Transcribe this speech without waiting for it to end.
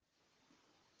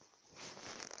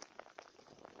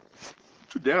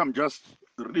Today, I'm just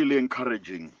really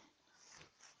encouraging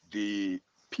the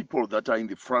people that are in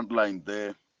the front line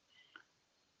there,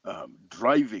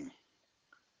 driving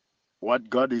what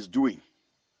God is doing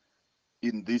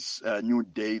in this new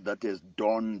day that has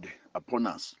dawned upon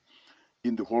us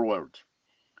in the whole world.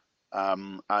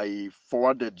 I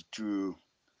forwarded to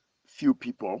few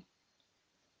people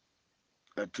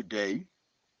today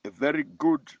a very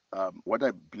good, what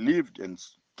I believed and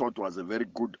thought was a very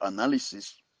good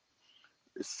analysis,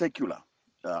 a secular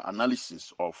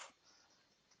analysis of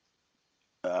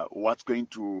what's going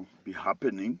to be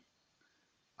happening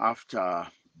after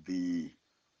the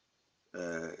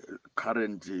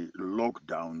current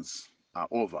lockdowns are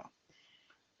over.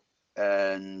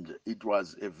 And it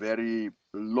was a very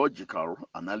logical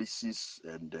analysis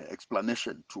and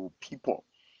explanation to people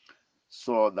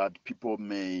so that people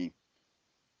may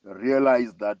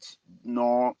realize that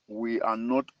no, we are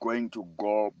not going to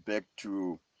go back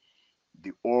to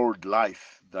the old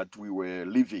life that we were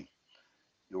living,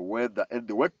 whether at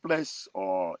the workplace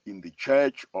or in the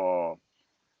church or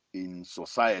in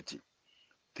society.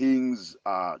 Things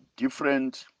are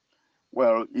different.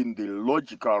 Well, in the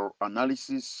logical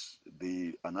analysis,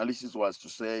 the analysis was to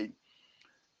say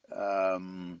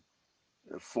um,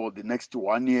 for the next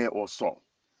 1 year or so,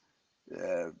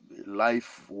 uh,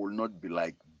 life will not be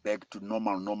like back to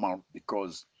normal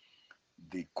because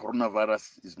the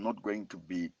coronavirus is not going to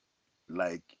be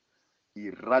like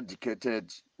eradicated,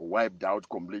 wiped out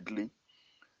completely.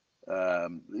 I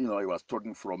was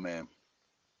talking from a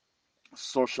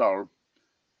social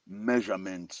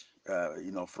measurement,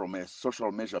 from a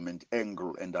social measurement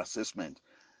angle and assessment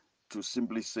to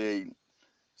simply say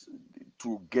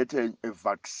to get a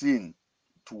vaccine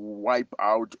to wipe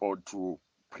out or to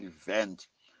prevent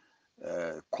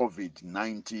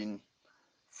COVID-19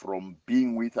 from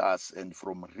being with us and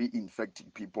from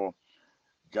reinfecting people,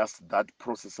 just that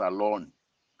process alone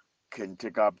can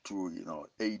take up to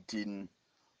 18,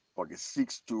 okay,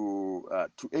 6 to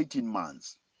 18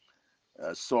 months.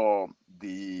 So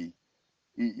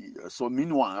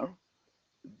meanwhile,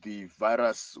 the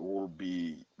virus will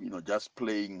be just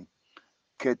playing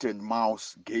cat and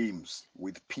mouse games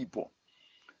with people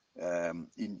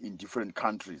in different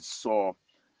countries. So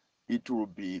it will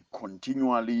be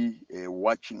continually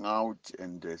watching out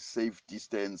and safe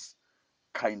distance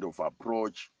kind of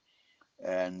approach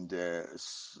and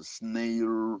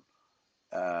snail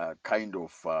kind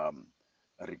of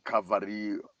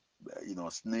recovery,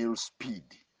 snail speed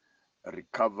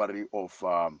recovery of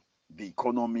the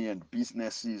economy and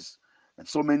businesses, and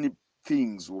so many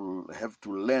things will have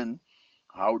to learn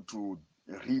how to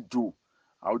redo,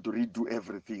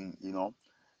 everything,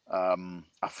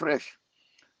 afresh.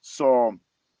 So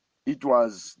it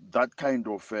was that kind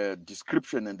of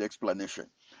description and explanation.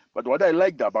 But what I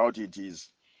liked about it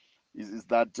is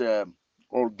that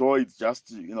although it's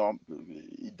just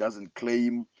it doesn't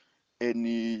claim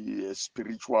any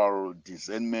spiritual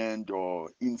discernment or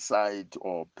insight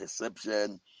or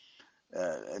perception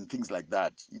and things like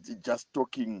that. It's just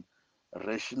talking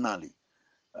rationally.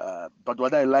 But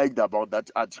what I liked about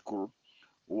that article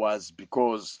was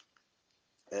because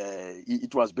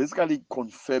it was basically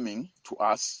confirming to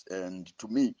us and to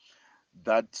me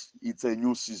that it's a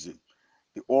new season.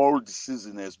 The old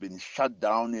season has been shut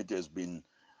down, it has been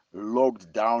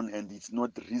locked down, and it's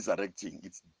not resurrecting.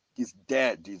 It's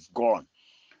dead, it's gone.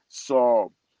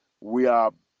 So we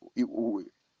are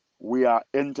we are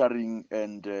entering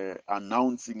and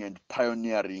announcing and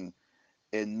pioneering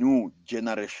a new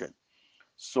generation.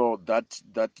 So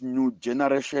that new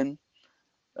generation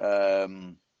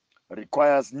um,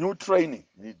 requires new training.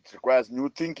 It requires new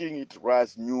thinking. It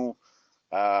requires new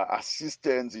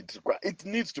assistance. It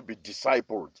needs to be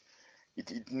discipled.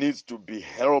 It needs to be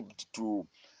helped to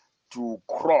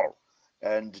crawl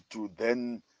and to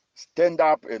then stand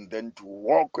up and then to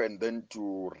walk and then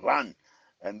to run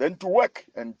and then to work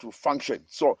and to function.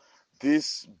 So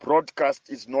this broadcast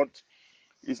is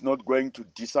not going to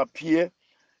disappear.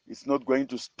 It's not going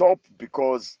to stop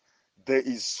because there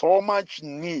is so much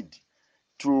need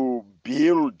to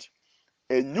build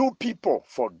a new people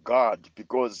for God,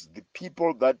 because the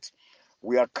people that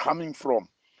we are coming from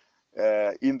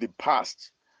in the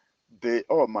past,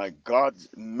 oh my God,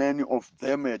 many of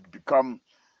them had become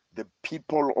the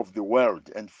people of the world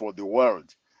and for the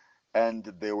world, and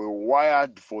they were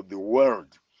wired for the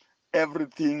world.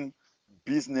 Everything,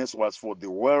 business was for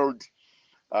the world,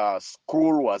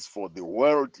 school was for the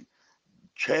world,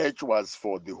 church was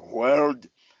for the world,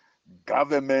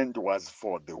 government was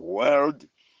for the world,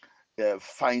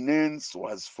 finance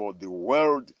was for the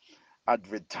world,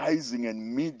 advertising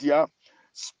and media,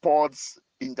 sports,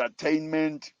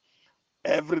 entertainment,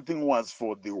 Everything was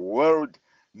for the world.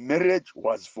 Marriage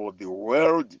was for the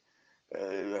world.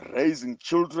 Raising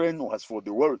children was for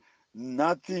the world.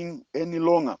 Nothing any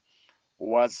longer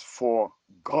was for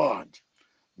God.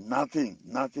 Nothing.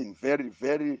 Very,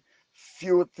 very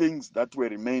few things that were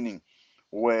remaining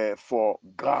were for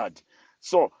God.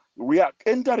 So we are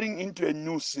entering into a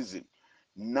new season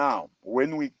now.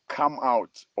 When we come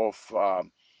out of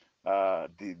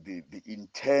the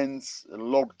intense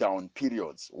lockdown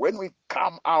periods, when we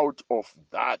come out of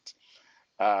that,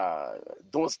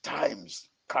 those times,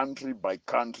 country by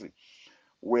country,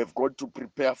 we've got to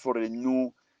prepare for a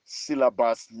new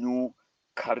syllabus, new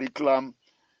curriculum,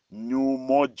 new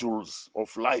modules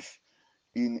of life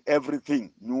in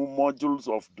everything, new modules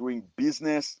of doing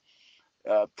business.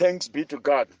 Thanks be to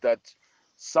God that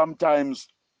sometimes,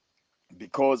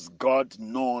 because God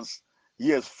knows, He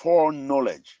has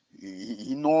foreknowledge,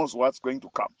 He knows what's going to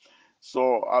come.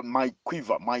 So my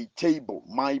quiver, my table,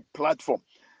 my platform,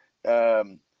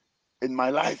 um, in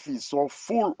my life is so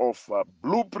full of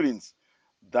blueprints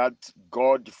that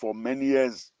God for many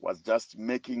years was just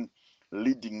leading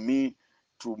me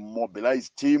to mobilize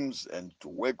teams and to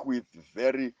work with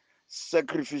very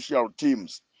sacrificial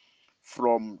teams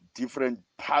from different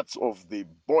parts of the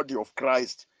body of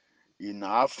Christ in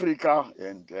Africa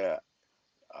and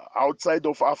outside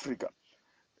of Africa.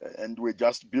 And we're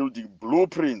just building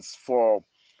blueprints for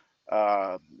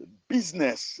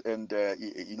business and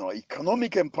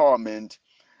economic empowerment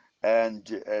and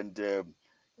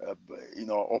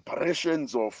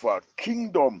operations of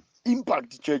kingdom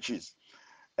impact churches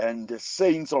and the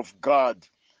saints of God,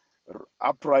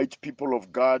 upright people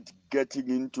of God, getting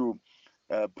into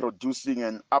producing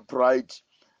an upright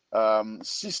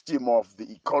system of the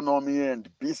economy and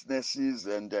businesses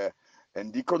and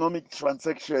economic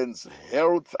transactions,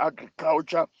 health,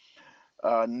 agriculture,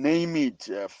 name it,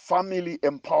 family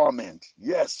empowerment.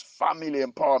 Yes, family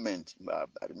empowerment. I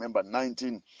remember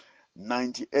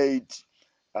 1998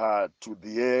 to the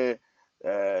year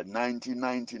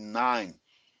 1999.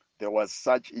 There was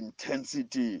such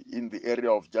intensity in the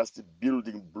area of just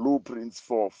building blueprints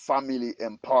for family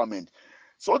empowerment.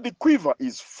 So the quiver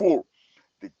is full.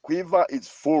 The quiver is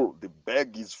full. The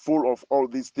bag is full of all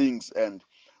these things, and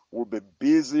we'll be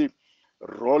busy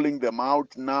rolling them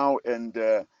out now and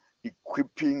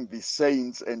equipping the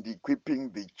saints and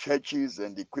equipping the churches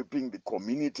and equipping the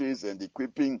communities and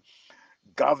equipping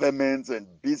governments and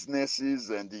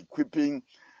businesses and equipping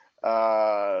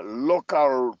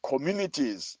local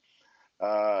communities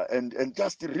and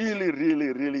just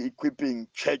really equipping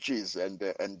churches and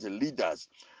the leaders,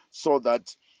 so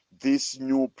that this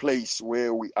new place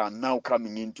where we are now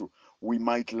coming into, we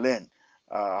might learn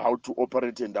how to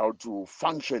operate and how to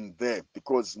function there,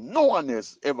 because no one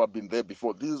has ever been there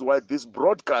before. This is why this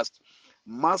broadcast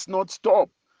must not stop.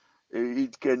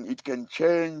 It can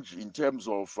change in terms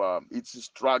of its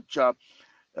structure,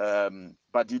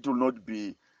 but it will not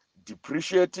be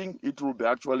depreciating. It will be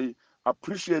actually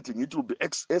appreciating. It will be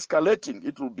escalating.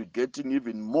 It will be getting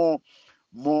even more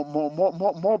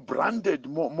branded,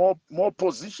 more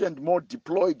positioned, more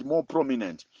deployed, more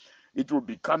prominent. It will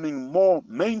be becoming more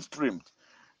mainstreamed.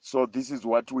 So this is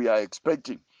what we are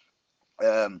expecting,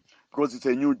 because it's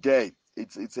a new day.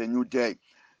 It's a new day.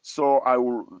 So I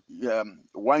will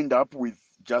wind up with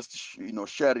just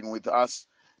sharing with us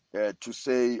to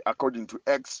say, according to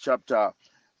Acts chapter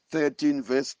 13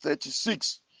 verse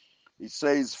 36, it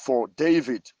says, for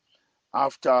David,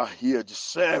 after he had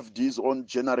served his own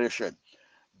generation,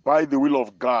 by the will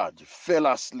of God, fell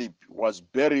asleep, was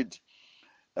buried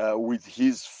with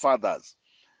his fathers.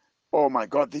 Oh my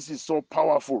God, this is so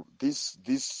powerful. This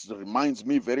reminds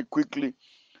me very quickly.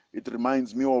 It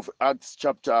reminds me of Acts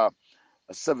chapter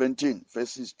 17,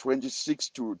 verses 26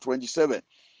 to 27,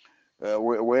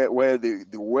 where the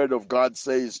word of God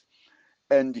says,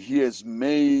 and he has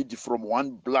made from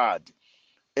one blood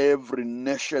every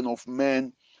nation of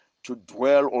men to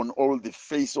dwell on all the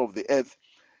face of the earth,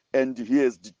 and he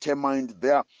has determined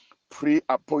their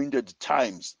pre-appointed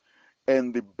times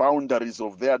and the boundaries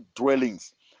of their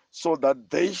dwellings, so that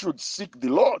they should seek the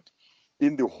Lord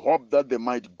in the hope that they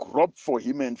might grope for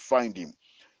him and find him,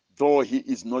 though he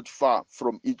is not far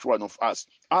from each one of us.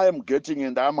 I am getting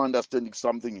and I'm understanding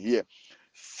something here,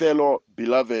 fellow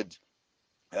beloved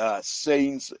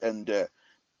saints and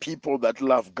people that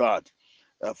love God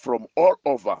from all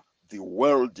over the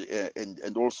world,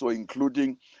 and also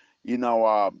including in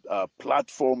our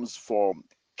platforms for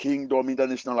Kingdom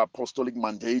International Apostolic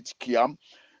Mandate, KIAM,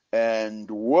 and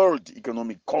World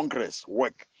Economic Congress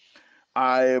work.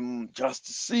 I am just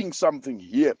seeing something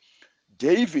here.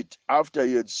 David, after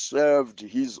he had served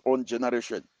his own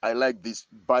generation, I like this,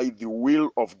 by the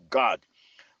will of God.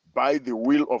 by the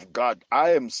will of God.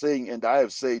 I am saying, and I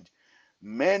have said,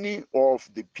 many of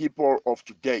the people of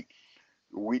today,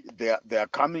 they are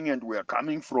coming, and we are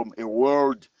coming from a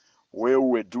world where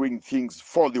we're doing things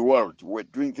for the world. We're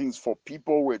doing things for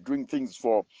people. We're doing things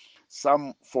for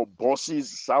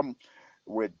bosses. Some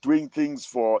we're doing things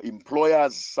for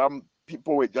employers. Some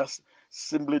people were just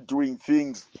simply doing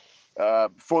things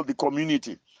for the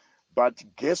community. But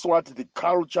guess what? The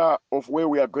culture of where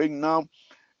we are going now,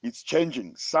 it's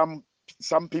changing. Some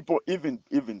people,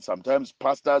 even sometimes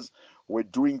pastors, were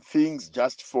doing things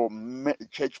just for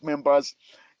church members,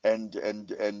 and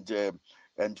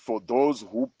for those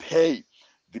who pay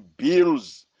the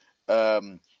bills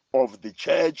of the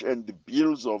church and the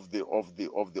bills of the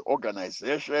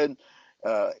organization.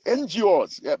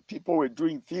 NGOs, yeah, people were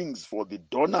doing things for the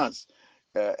donors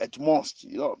at most,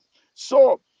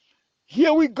 So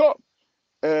here we go.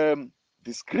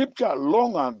 The scripture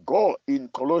long ago in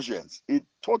Colossians, it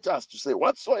taught us to say,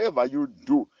 whatsoever you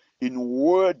do in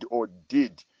word or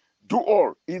deed, do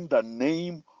all in the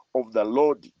name of the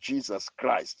Lord Jesus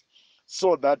Christ,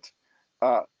 so that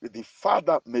the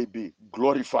Father may be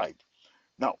glorified.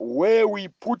 Now, where we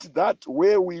put that,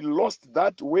 where we lost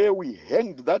that, where we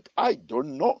hanged that, I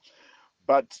don't know.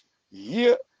 But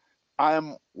here I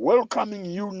am welcoming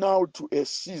you now to a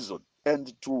season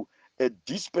and to a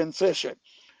dispensation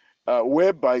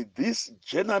whereby this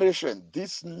generation,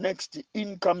 this next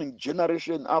incoming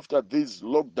generation after these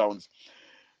lockdowns,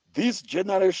 this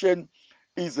generation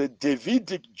is a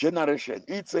Davidic generation.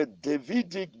 It's a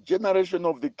Davidic generation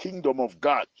of the kingdom of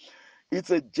God. It's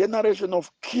a generation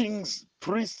of kings,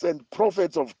 priests, and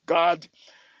prophets of God.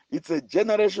 It's a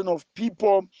generation of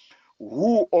people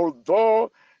who,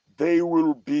 although they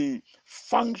will be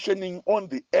functioning on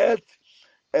the earth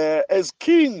as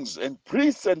kings and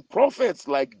priests and prophets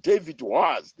like David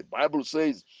was. The Bible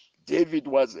says David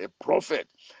was a prophet.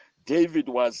 David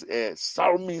was a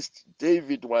psalmist.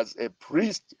 David was a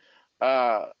priest.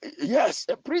 Yes,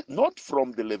 a priest, not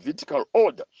from the Levitical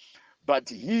order, but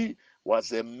he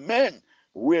was a man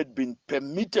who had been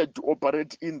permitted to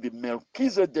operate in the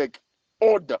Melchizedek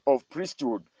order of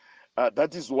priesthood.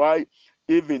 That is why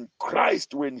even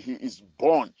Christ, when he is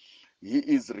born, he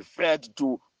is referred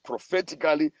to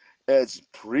prophetically as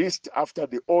priest after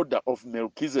the order of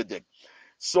Melchizedek.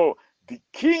 So the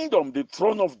kingdom, the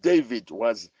throne of David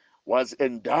was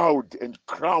endowed and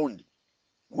crowned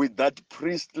with that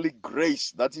priestly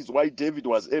grace. That is why David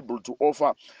was able to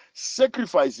offer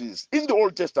sacrifices in the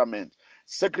Old Testament,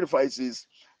 sacrifices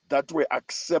that were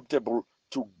acceptable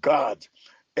to God.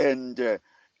 And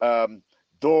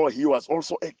though he was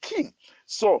also a king.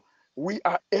 So we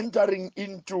are entering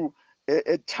into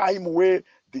a time where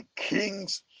the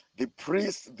kings, the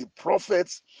priests, the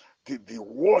prophets, the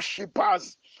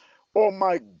worshippers, oh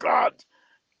my God,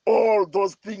 all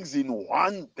those things in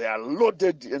one, they are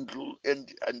loaded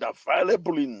and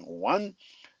available in one.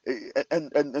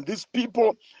 And these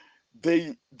people,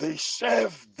 they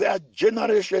serve their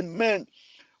generation men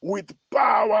with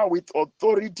power, with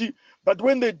authority. But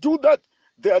when they do that,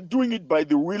 they are doing it by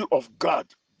the will of God.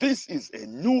 This is a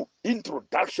new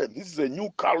introduction. This is a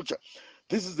new culture.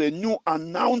 This is a new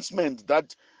announcement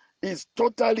that is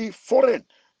totally foreign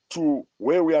to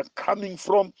where we are coming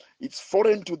from. It's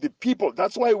foreign to the people.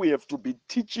 That's why we have to be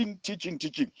teaching.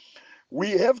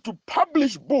 We have to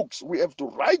publish books. We have to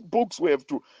write books. We have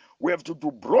to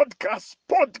do broadcasts,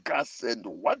 podcasts, and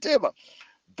whatever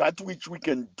that which we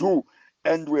can do.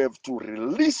 And we have to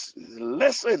release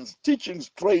lessons,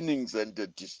 teachings, trainings, and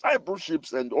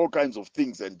discipleships, and all kinds of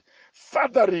things, and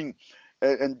fathering,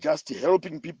 and just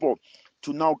helping people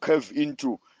to now curve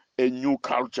into a new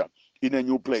culture in a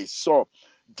new place. So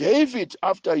David,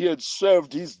 after he had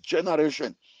served his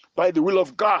generation by the will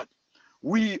of God,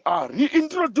 we are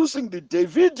reintroducing the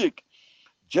Davidic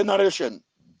generation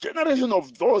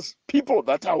of those people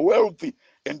that are wealthy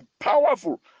and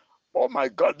powerful. Oh my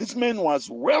God, this man was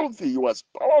wealthy. He was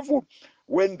powerful.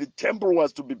 When the temple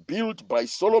was to be built by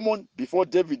Solomon before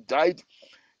David died,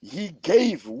 he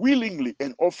gave willingly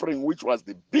an offering which was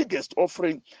the biggest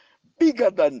offering, bigger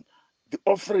than the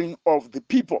offering of the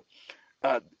people.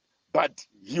 But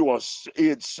he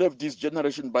had served his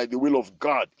generation by the will of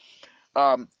God.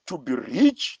 To be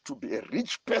rich, to be a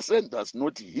rich person does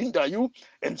not hinder you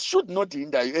and should not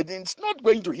hinder you. And it's not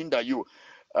going to hinder you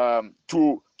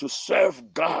to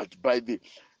serve God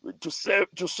to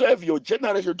serve your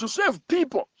generation, to serve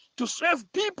people.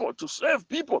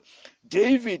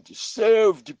 David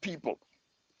served people.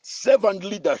 Servant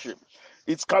leadership,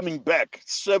 it's coming back.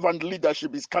 Servant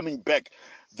leadership is coming back.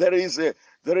 There is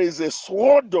a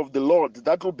sword of the Lord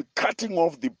that will be cutting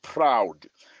off the proud.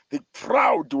 The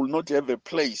proud will not have a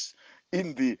place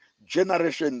in the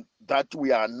generation that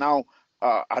we are now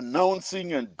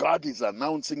announcing, and God is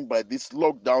announcing by this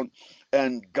lockdown,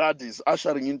 and God is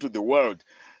ushering into the world.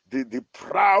 The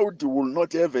proud will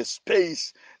not have a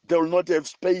space. They will not have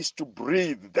space to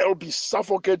breathe. They will be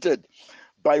suffocated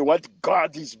by what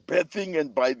God is birthing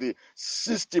and by the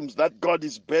systems that God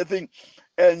is birthing.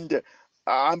 And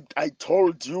I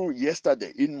told you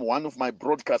yesterday, in one of my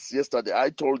broadcasts yesterday,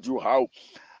 I told you how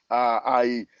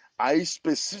I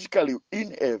specifically,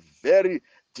 in a very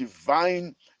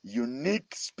divine,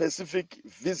 unique, specific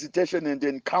visitation and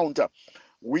encounter,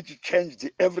 which changed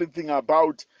everything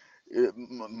about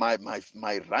my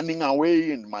running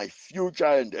away and my future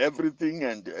and everything,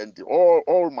 and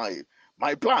all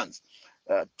my plans.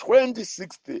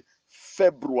 26th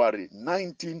February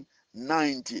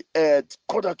 1990 at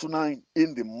 8:45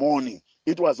 in the morning.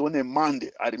 It was on a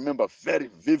Monday. I remember very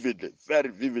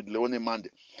vividly on a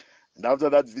Monday. And after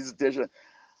that visitation,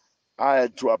 I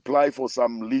had to apply for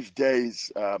some leave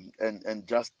days, and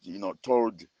just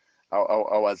told I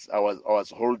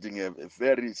was holding a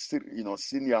very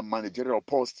senior managerial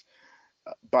post,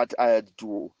 but I had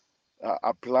to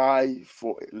apply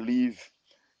for leave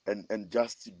and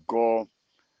just go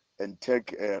and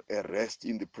take a rest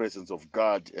in the presence of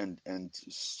God, and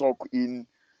soak in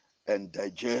and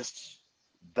digest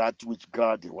that which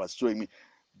God was showing me.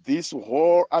 This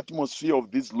whole atmosphere of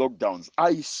these lockdowns,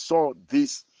 I saw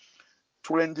this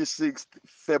 26th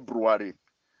February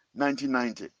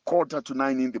 1990,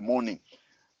 8:45 in the morning,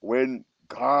 when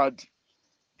God,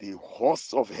 the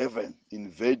hosts of heaven,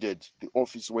 invaded the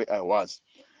office where I was.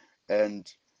 And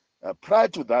prior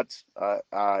to that,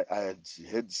 I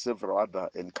had several other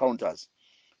encounters,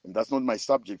 and that's not my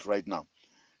subject right now.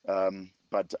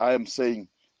 But I am saying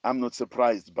I'm not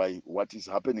surprised by what is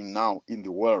happening now in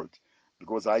the world,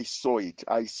 because I saw it.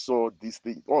 I saw this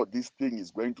thing. Oh, this thing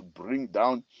is going to bring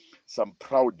down some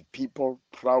proud people,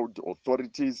 proud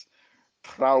authorities,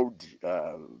 proud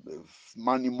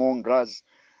money mongers,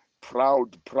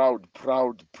 proud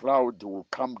will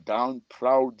come down,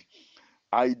 proud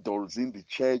idols in the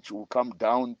church will come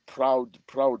down, proud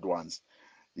ones.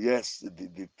 Yes,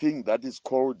 the thing that is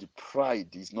called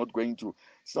pride is not going to,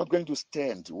 it's not going to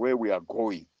stand where we are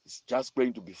going. It's just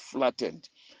going to be flattened,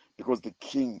 because the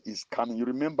king is coming. You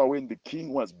remember when the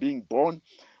king was being born,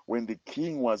 when the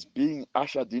king was being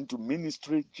ushered into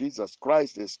ministry, Jesus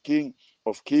Christ as King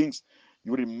of Kings.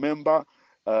 You remember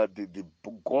the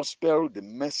gospel, the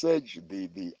message,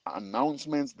 the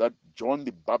announcements that John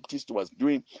the Baptist was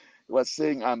doing. He was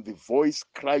saying, I'm the voice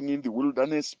crying in the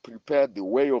wilderness, prepare the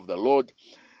way of the Lord.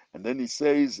 And then he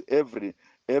says, every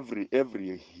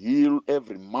hill,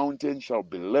 every mountain shall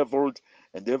be leveled,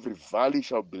 and every valley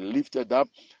shall be lifted up.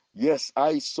 Yes,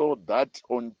 I saw that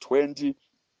on 26th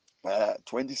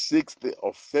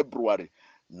of February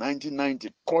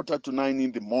 1990, 8:45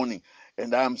 in the morning.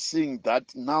 And I'm seeing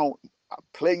that now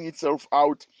playing itself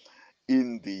out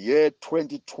in the year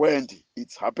 2020.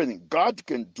 It's happening. God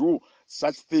can do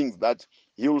such things that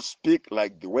he'll speak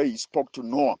like the way he spoke to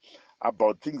Noah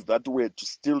about things that were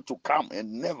still to come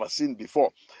and never seen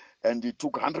before. And it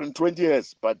took 120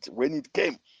 years, but when it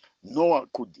came, Noah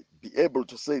could be able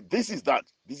to say, this is that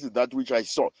which I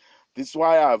saw. This is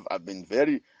why I've been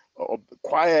very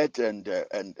quiet and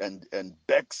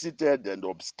backseated and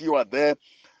obscure there,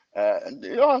 and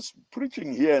was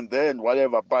preaching here and there and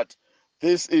whatever. But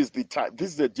this is the time.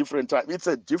 This is a different time. It's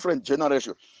a different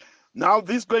generation. Now,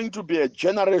 this is going to be a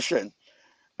generation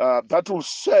that will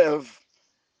serve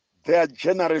their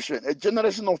generation, a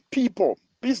generation of people,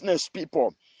 business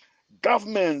people,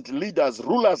 government leaders,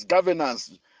 rulers,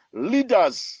 governors,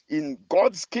 leaders in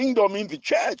God's kingdom, in the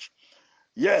church.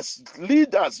 Yes,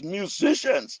 leaders,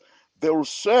 musicians, they will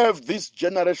serve this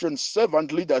generation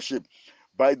servant leadership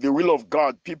by the will of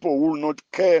God. People will not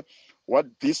care what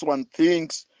this one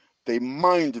thinks. They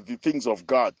mind the things of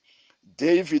God.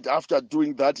 David, after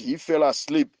doing that, he fell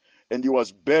asleep and he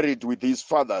was buried with his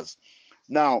fathers.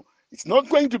 Now, it's not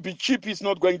going to be cheap. It's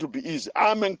not going to be easy.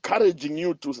 I'm encouraging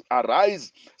you to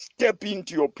arise, step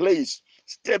into your place,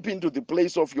 step into the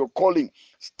place of your calling,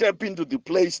 step into the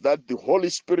place that the Holy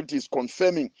Spirit is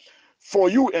confirming for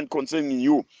you and concerning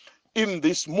you in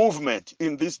this movement,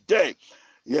 in this day.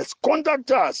 Yes,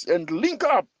 contact us and link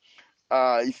up.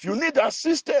 If you need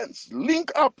assistance,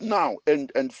 link up now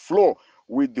and flow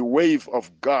with the wave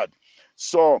of God.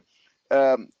 So,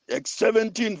 Acts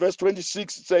 17, verse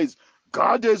 26 says,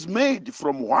 God has made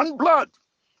from one blood,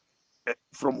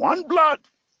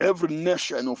 every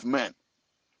nation of men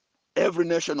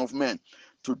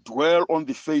to dwell on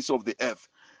the face of the earth.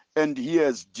 And he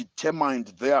has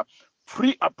determined their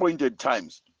pre-appointed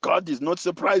times. God is not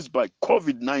surprised by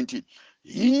COVID-19.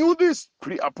 He knew these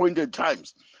pre-appointed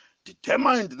times,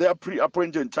 determined their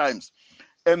pre-appointed times,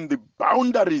 and the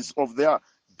boundaries of their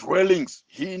dwellings.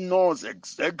 He knows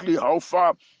exactly how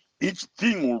far each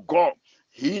thing will go.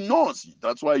 He knows.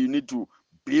 That's why you need to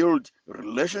build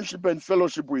relationship and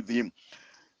fellowship with him,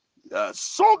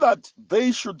 so that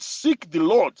they should seek the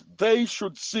Lord. They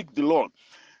should seek the Lord.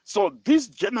 So this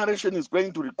generation is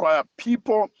going to require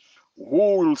people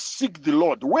who will seek the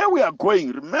Lord. Where we are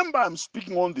going, remember I'm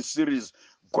speaking on the series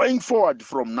going forward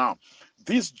from now.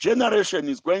 This generation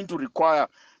is going to require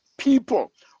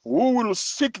people who will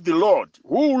seek the Lord,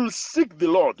 who will seek the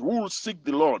Lord, who will seek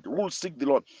the Lord, who will seek the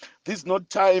Lord. This is not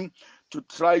time to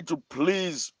try to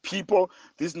please people.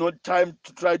 This is not time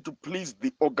to try to please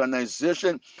the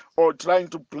organization or trying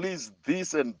to please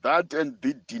this and that and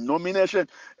the denomination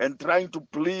and trying to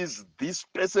please this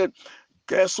person.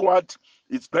 Guess what?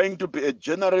 It's going to be a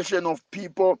generation of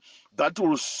people that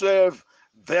will serve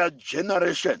their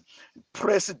generation.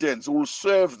 Presidents will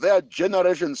serve their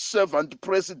generation. Servant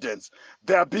presidents,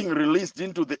 they are being released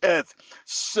into the earth.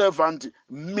 Servant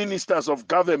ministers of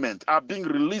government are being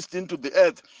released into the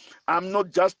earth. I'm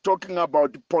not just talking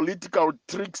about political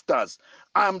tricksters.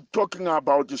 I'm talking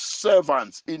about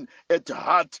servants at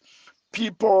heart.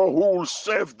 People who will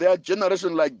serve their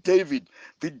generation like David.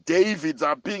 The Davids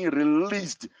are being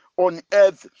released on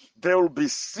earth. They will be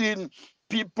seen.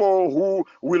 People who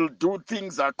will do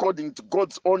things according to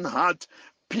God's own heart.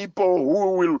 People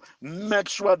who will make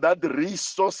sure that the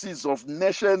resources of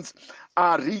nations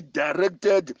are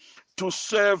redirected to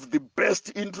serve the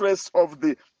best interests of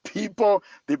the people,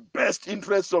 the best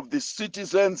interests of the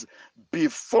citizens,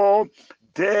 before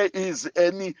there is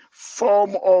any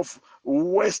form of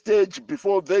wastage,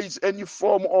 before there is any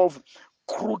form of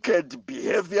crooked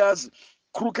behaviors,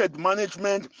 crooked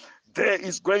management. There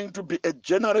is going to be a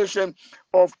generation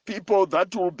of people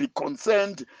that will be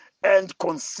concerned and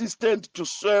consistent to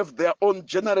serve their own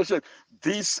generation.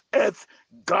 This earth,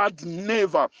 God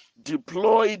never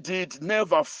deployed it,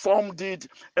 never formed it,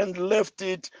 and left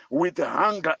it with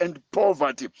hunger and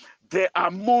poverty. There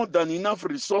are more than enough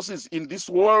resources in this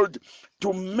world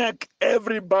to make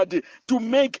everybody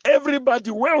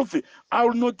wealthy. I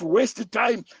will not waste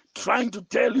time trying to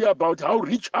tell you about how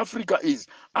rich Africa is.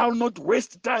 I'll not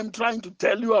waste time trying to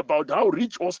tell you about how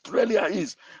rich Australia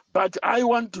is. But I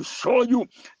want to show you,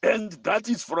 and that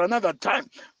is for another time,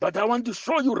 but I want to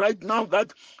show you right now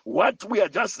that what we are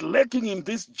just lacking in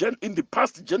the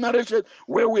past generation,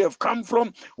 where we have come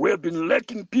from, we have been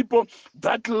lacking people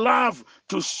that love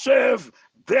to serve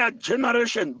their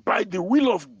generation by the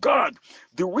will of God.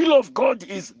 The will of God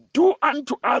is do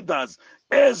unto others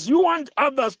as you want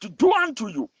others to do unto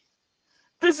you.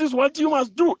 This is what you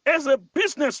must do as a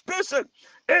business person,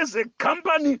 as a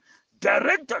company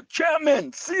director,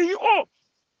 chairman, CEO,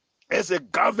 as a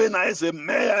governor, as a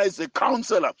mayor, as a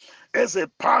councillor, as a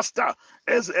pastor,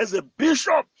 as a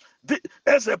bishop,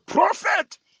 as a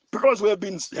prophet, because we have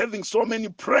been having so many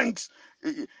pranks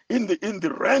in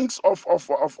the ranks of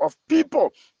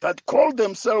people that call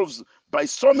themselves by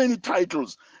so many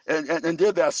titles, and they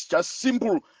are just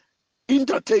simple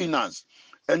entertainers,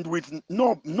 and with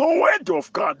no word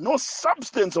of God, no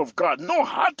substance of God, no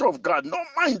heart of God, no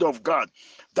mind of God.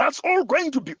 That's all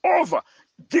going to be over.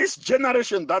 This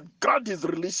generation that God is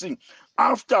releasing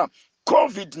after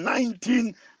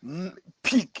COVID-19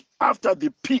 peak, after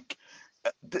the peak,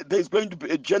 there's going to be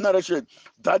a generation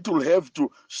that will have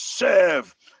to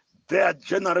serve their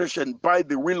generation by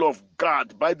the will of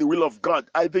God, by the will of God.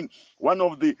 I think one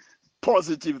of the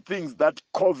positive things that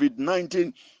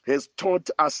COVID-19 has taught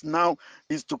us now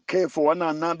is to care for one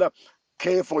another,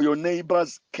 care for your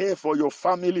neighbors, care for your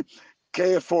family,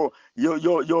 care for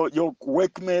your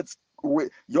workmates,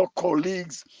 your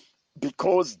colleagues,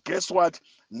 because guess what?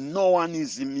 No one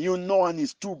is immune. No one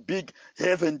is too big.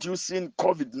 Haven't you seen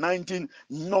COVID-19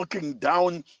 knocking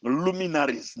down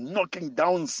luminaries, knocking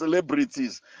down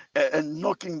celebrities, and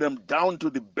knocking them down to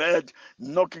the bed,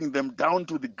 knocking them down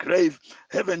to the grave?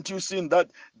 Haven't you seen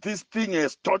that? This thing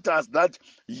has taught us that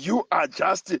you are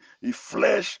just a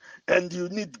flesh and you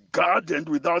need God, and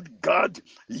without God,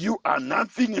 you are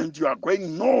nothing and you are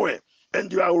going nowhere,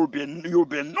 and you'll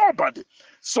be nobody.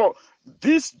 So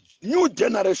this new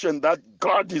generation that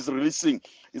God is releasing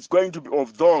is going to be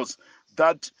of those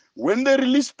that when they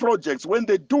release projects, when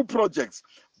they do projects,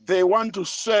 they want to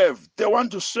serve. They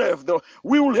want to serve.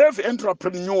 We will have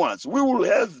entrepreneurs. We will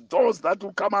have those that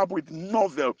will come up with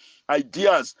novel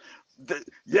ideas.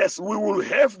 Yes, we will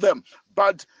have them,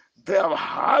 but their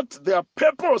heart, their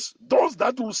purpose, those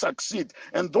that will succeed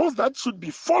and those that should be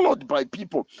followed by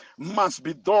people must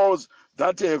be those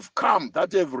that have come,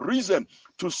 that have risen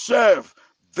to serve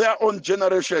their own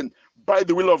generation by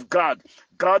the will of God.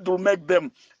 God will make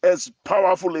them as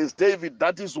powerful as David.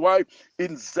 That is why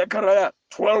in Zechariah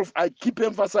 12, I keep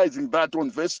emphasizing that on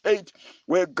verse 8,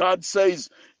 where God says,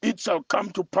 it shall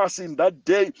come to pass in that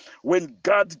day when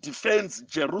God defends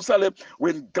Jerusalem,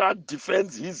 when God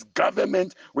defends his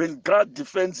government, when God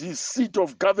defends his seat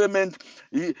of government,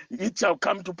 it shall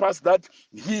come to pass that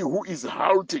he who is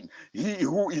halting, he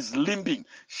who is limping,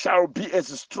 shall be as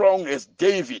strong as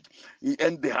David,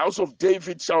 and the house of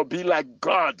David shall be like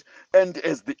God, and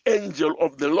as the angel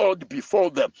of the Lord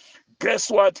before them. Guess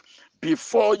what?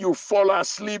 Before you fall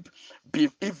asleep,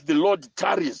 if the Lord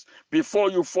tarries,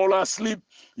 before you fall asleep,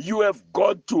 you have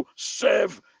got to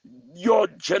serve your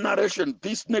generation,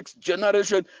 this next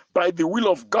generation, by the will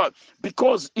of God.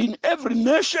 Because in every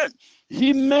nation,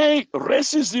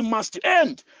 racism must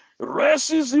end.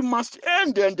 Racism must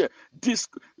end, and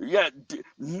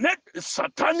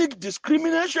satanic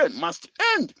discrimination must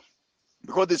end.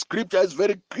 Because the scripture is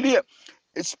very clear.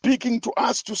 It's speaking to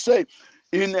us to say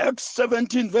in Acts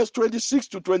 17, verse 26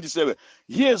 to 27,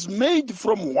 he has made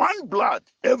from one blood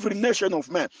every nation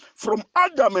of men, from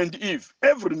Adam and Eve,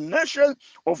 every nation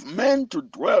of men to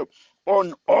dwell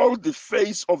on all the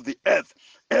face of the earth.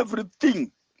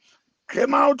 Everything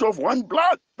came out of one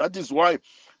blood. That is why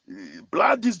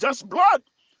blood is just blood.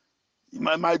 It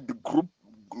might be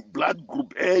blood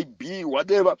group A, B,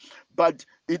 whatever, but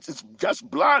it's just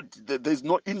blood. There's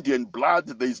no Indian blood,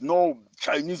 there's no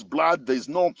Chinese blood, there's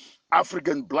no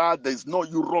African blood, there's no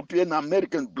European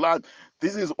American blood.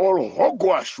 This is all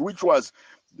hogwash, which was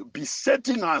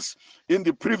besetting us in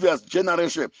the previous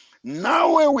generation.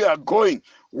 Now where we are going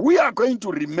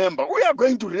to remember, we are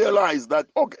going to realize that,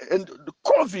 okay, and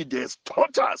COVID has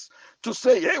taught us to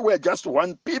say, hey, we're just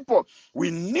one people.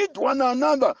 We need one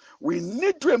another. We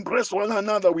need to embrace one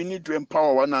another. We need to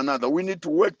empower one another. We need to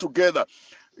work together.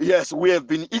 Yes, we have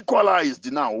been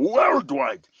equalized now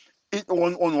worldwide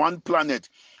on one planet.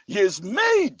 He has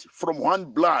made from one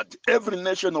blood every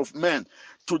nation of men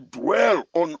to dwell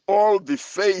on all the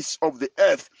face of the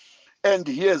earth, and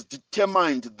he has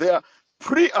determined their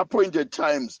pre-appointed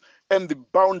times and the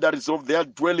boundaries of their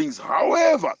dwellings.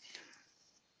 However,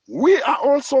 we are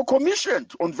also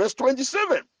commissioned on verse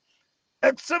 27.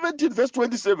 Acts 17, verse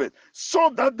 27,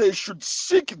 so that they should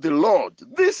seek the Lord.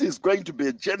 This is going to be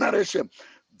a generation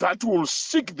that will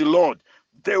seek the Lord.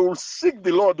 They will seek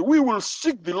the Lord. We will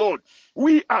seek the Lord.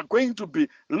 We are going to be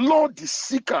Lord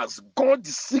seekers, God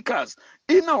seekers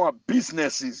in our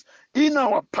businesses, in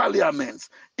our parliaments,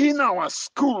 in our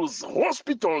schools,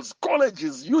 hospitals,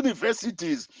 colleges,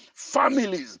 universities,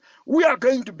 families. We are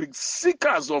going to be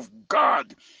seekers of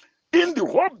God, in the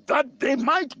hope that they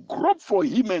might grope for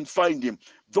him and find him,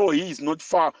 though he is not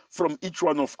far from each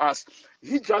one of us.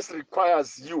 He just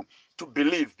requires you to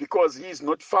believe, because he is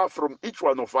not far from each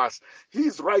one of us. He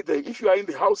is right there. If you are in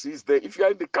the house, he is there. If you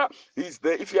are in the car, he is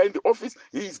there. If you are in the office,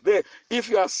 he is there. If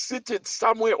you are seated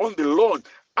somewhere on the lawn,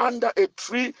 under a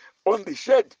tree, on the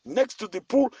shed, next to the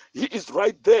pool, he is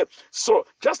right there. So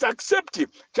just accept him.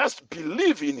 Just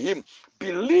believe in him.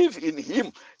 Believe in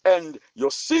him, and your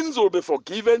sins will be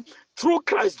forgiven through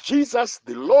Christ Jesus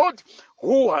the Lord,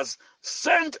 who has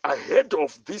sent ahead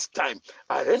of this time,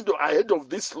 ahead of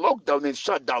this lockdown and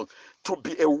shutdown, to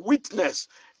be a witness.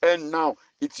 And now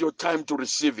it's your time to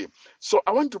receive him. So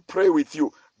I want to pray with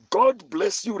you. God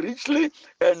bless you richly,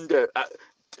 and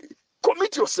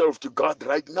commit yourself to God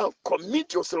right now.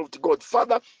 Commit yourself to God.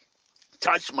 Father,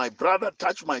 touch my brother,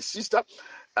 touch my sister,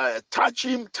 touch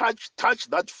him, touch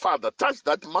that father, touch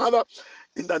that mother.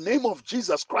 In the name of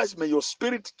Jesus Christ, may your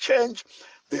spirit change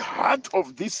the heart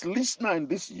of this listener and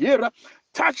this hearer.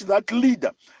 Touch that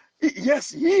leader.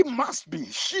 Yes, she must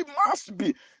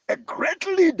be a great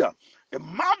leader, a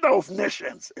mother of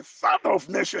nations, a father of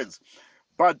nations.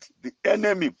 But the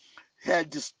enemy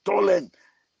had stolen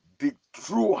the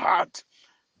true heart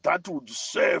that would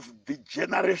serve the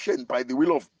generation by the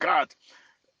will of God.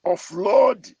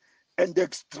 Offload and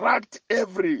extract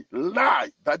every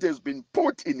lie that has been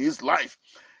put in his life,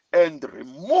 and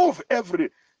remove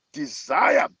every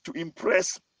desire to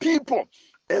impress people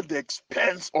at the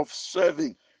expense of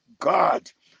serving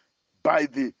God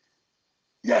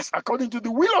according to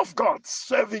the will of God,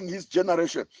 serving his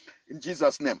generation. In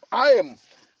Jesus' name, I am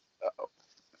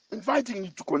inviting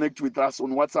you to connect with us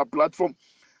on WhatsApp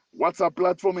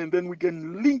platform, and then we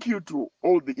can link you to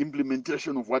all the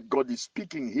implementation of what God is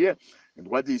speaking here, and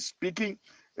what he's speaking,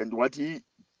 and what he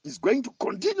is going to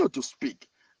continue to speak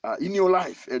in your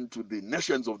life and to the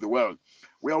nations of the world.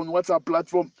 We are on WhatsApp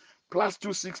platform,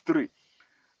 +263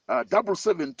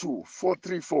 772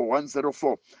 434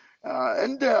 104.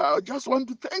 And I just want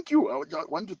to thank you. I just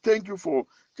want to thank you for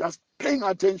just paying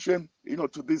attention,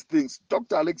 to these things.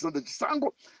 Dr. Alexander Chisango,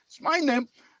 it's my name.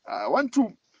 I want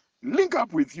to link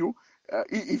up with you,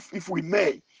 if we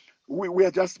may. We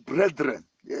are just brethren.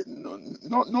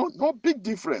 No big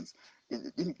difference.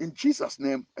 In Jesus'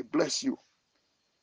 name, I bless you.